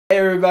Hey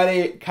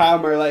everybody, Kyle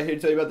Marlette here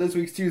to tell you about this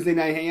week's Tuesday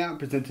Night Hangout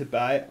presented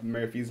by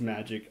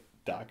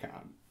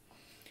murphysmagic.com.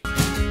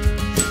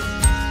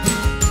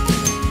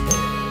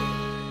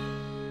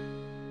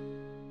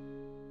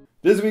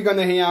 This week on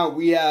the Hangout,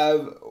 we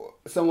have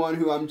someone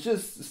who I'm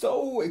just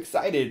so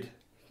excited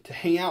to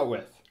hang out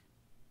with.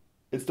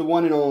 It's the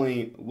one and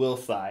only Will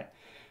Tsai.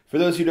 For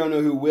those who don't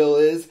know who Will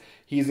is,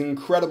 he's an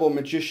incredible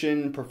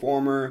magician,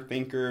 performer,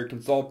 thinker,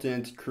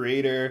 consultant,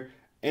 creator,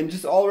 and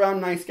just all-around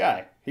nice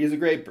guy. He's a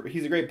great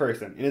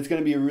person, and it's going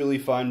to be a really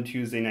fun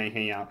Tuesday night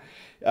hangout.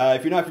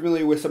 If you're not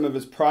familiar with some of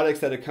his products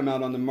that have come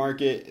out on the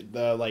market,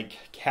 the like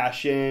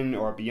Cash In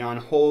or Beyond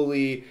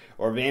Holy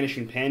or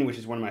Vanishing Pen, which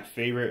is one of my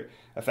favorite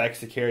effects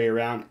to carry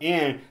around,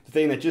 and the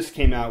thing that just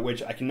came out,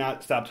 which I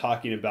cannot stop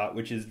talking about,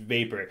 which is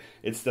Vapor.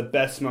 It's the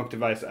best smoke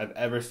device I've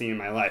ever seen in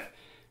my life.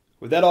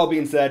 With that all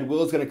being said,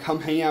 Will is going to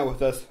come hang out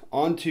with us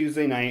on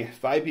Tuesday night,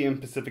 5 p.m.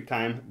 Pacific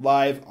time,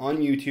 live on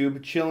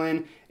YouTube,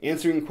 chilling,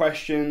 answering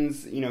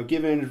questions,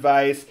 giving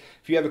advice.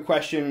 If you have a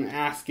question,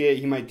 ask it.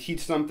 He might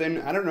teach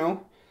something. I don't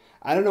know.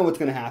 I don't know what's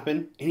going to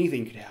happen.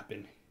 Anything could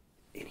happen.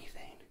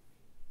 Anything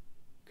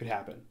could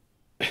happen.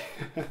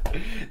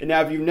 And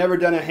now, if you've never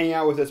done a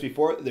hangout with us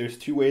before, there's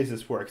two ways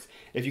this works.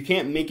 If you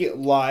can't make it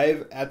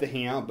live at the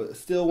hangout, but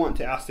still want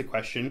to ask the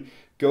question,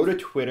 go to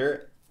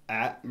Twitter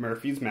at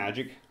Murphy's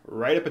Magic,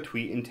 write up a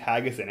tweet and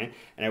tag us in it,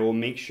 and I will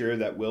make sure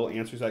that Will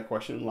answers that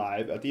question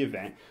live at the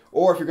event.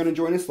 Or if you're going to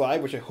join us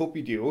live, which I hope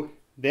you do,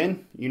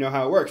 then you know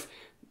how it works.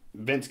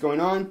 Event's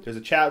going on, there's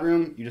a chat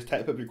room, you just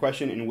type up your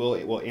question and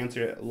we'll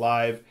answer it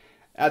live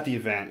at the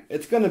event.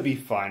 It's going to be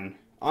fun.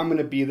 I'm going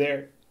to be there.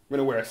 I'm going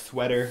to wear a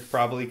sweater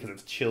probably because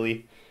it's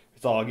chilly.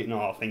 It's all getting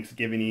all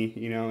Thanksgiving-y,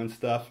 and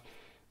stuff.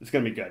 It's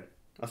going to be good.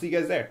 I'll see you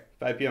guys there,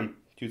 5 p.m.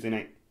 Tuesday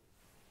night.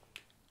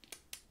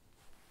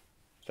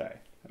 Sorry,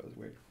 that was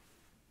weird.